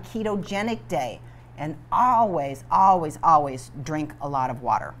have a ketogenic day. And always, always, always drink a lot of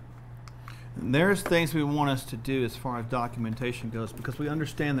water. There's things we want us to do as far as documentation goes, because we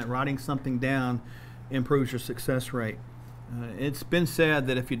understand that writing something down improves your success rate. It's been said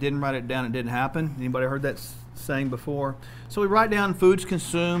that if you didn't write it down, it didn't happen. Anybody heard that saying before? So we write down foods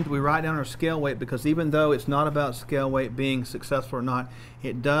consumed, we write down our scale weight, because even though it's not about scale weight being successful or not,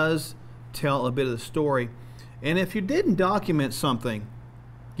 it does tell a bit of the story. And if you didn't document something,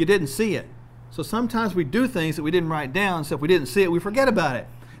 you didn't see it. So sometimes we do things that we didn't write down, so if we didn't see it, we forget about it.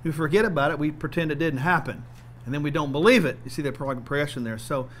 If we forget about it, we pretend it didn't happen. And then we don't believe it. You see the progression there.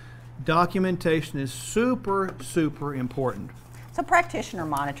 So documentation is super, super important. So practitioner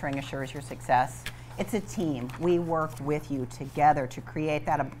monitoring assures your success. It's a team. We work with you together to create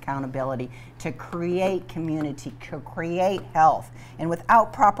that accountability, to create community, to create health. And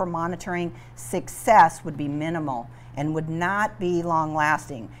without proper monitoring, success would be minimal and would not be long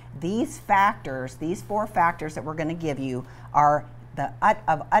lasting. These factors, these 4 factors that we're going to give you, are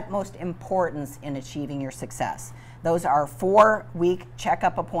of utmost importance in achieving your success. Those are 4-week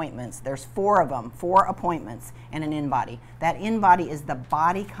checkup appointments. There's 4 of them, 4 appointments, and an InBody. That InBody is the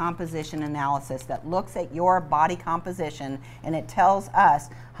body composition analysis that looks at your body composition, and it tells us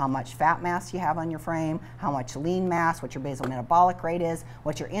how much fat mass you have on your frame, how much lean mass, what your basal metabolic rate is,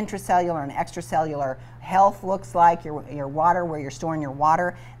 what your intracellular and extracellular health looks like, your water, where you're storing your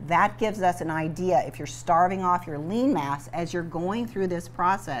water. That gives us an idea if you're starving off your lean mass as you're going through this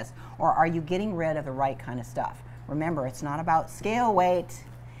process, or are you getting rid of the right kind of stuff. Remember, it's not about scale weight,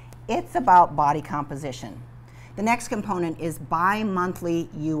 it's about body composition. The next component is bi-monthly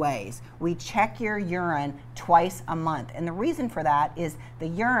UAs. We check your urine twice a month. And the reason for that is the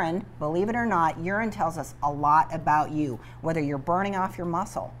urine, believe it or not, urine tells us a lot about you, whether you're burning off your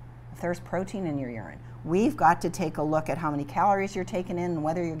muscle, if there's protein in your urine. We've got to take a look at how many calories you're taking in and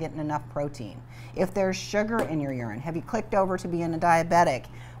whether you're getting enough protein. If there's sugar in your urine, have you clicked over to being a diabetic?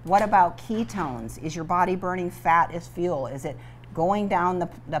 What about ketones? Is your body burning fat as fuel? Is it going down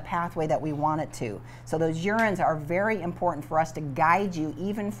the pathway that we want it to? So those urines are very important for us to guide you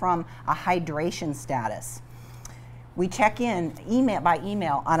even from a hydration status. We check in by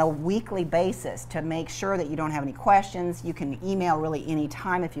email on a weekly basis to make sure that you don't have any questions. You can email really any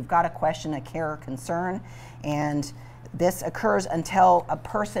time if you've got a question, a care, or concern. And this occurs until a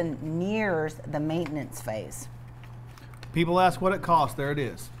person nears the maintenance phase. People ask what it costs. There it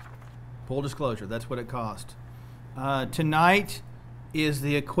is. Full disclosure, that's what it cost. Tonight is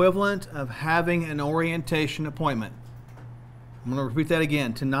the equivalent of having an orientation appointment. I'm going to repeat that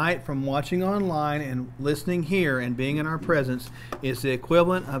again. Tonight, from watching online and listening here and being in our presence, is the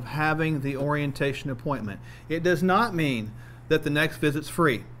equivalent of having the orientation appointment. It does not mean that the next visit's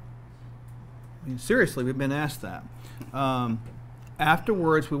free. I mean, seriously, we've been asked that.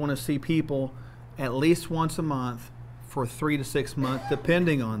 Afterwards, we want to see people at least once a month for 3 to 6 months,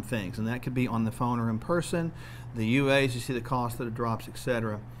 depending on things. And that could be on the phone or in person. The UAs, you see the cost that it drops,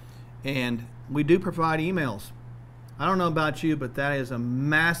 etc. And we do provide emails. I don't know about you, but that is a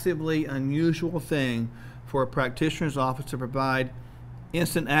massively unusual thing for a practitioner's office to provide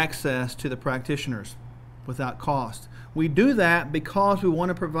instant access to the practitioners without cost. We do that because we want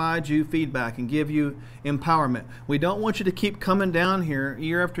to provide you feedback and give you empowerment. We don't want you to keep coming down here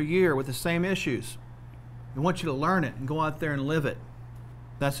year after year with the same issues. We want you to learn it and go out there and live it.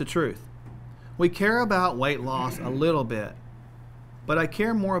 That's the truth. We care about weight loss a little bit, but I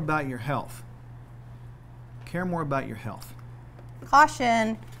care more about your health. Care more about your health.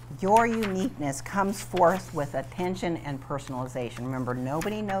 Caution, your uniqueness comes forth with attention and personalization. Remember,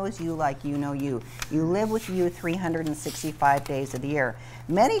 nobody knows you like you know you. You live with you 365 days of the year.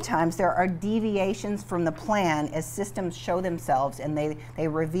 Many times there are deviations from the plan as systems show themselves and they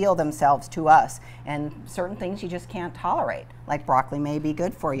reveal themselves to us. And certain things you just can't tolerate. Like broccoli may be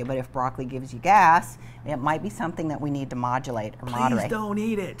good for you, but if broccoli gives you gas, it might be something that we need to modulate or moderate. Please don't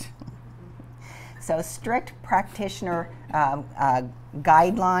eat it. So strict practitioner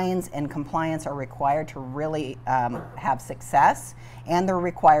guidelines and compliance are required to really have success, and they're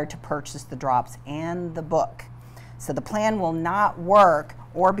required to purchase the drops and the book. So the plan will not work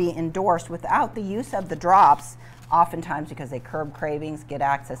or be endorsed without the use of the drops, oftentimes because they curb cravings, get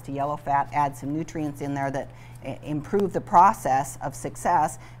access to yellow fat, add some nutrients in there that improve the process of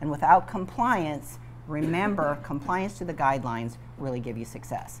success, and without compliance, remember, compliance to the guidelines really give you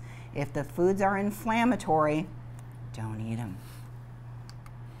success. If the foods are inflammatory, don't eat them.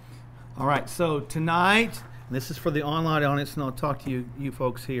 All right, so tonight, this is for the online audience, and I'll talk to you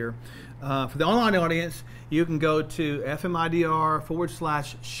folks here. For the online audience, you can go to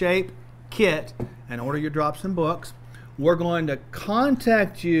fmidr/shape kit and order your drops and books. We're going to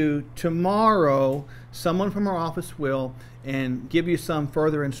contact you tomorrow. Someone from our office will, and give you some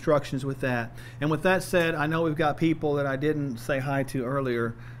further instructions with that. And with that said, I know we've got people that I didn't say hi to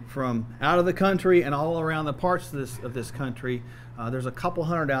earlier from out of the country and all around the parts of this country. There's a couple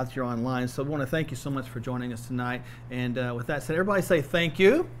hundred out there online, so I want to thank you so much for joining us tonight. And with that said, everybody say thank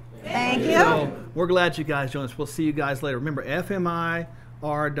you. Thank you. So we're glad you guys joined us. We'll see you guys later. Remember,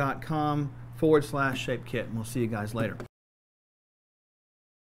 fmidr.com/shape kit, and we'll see you guys later.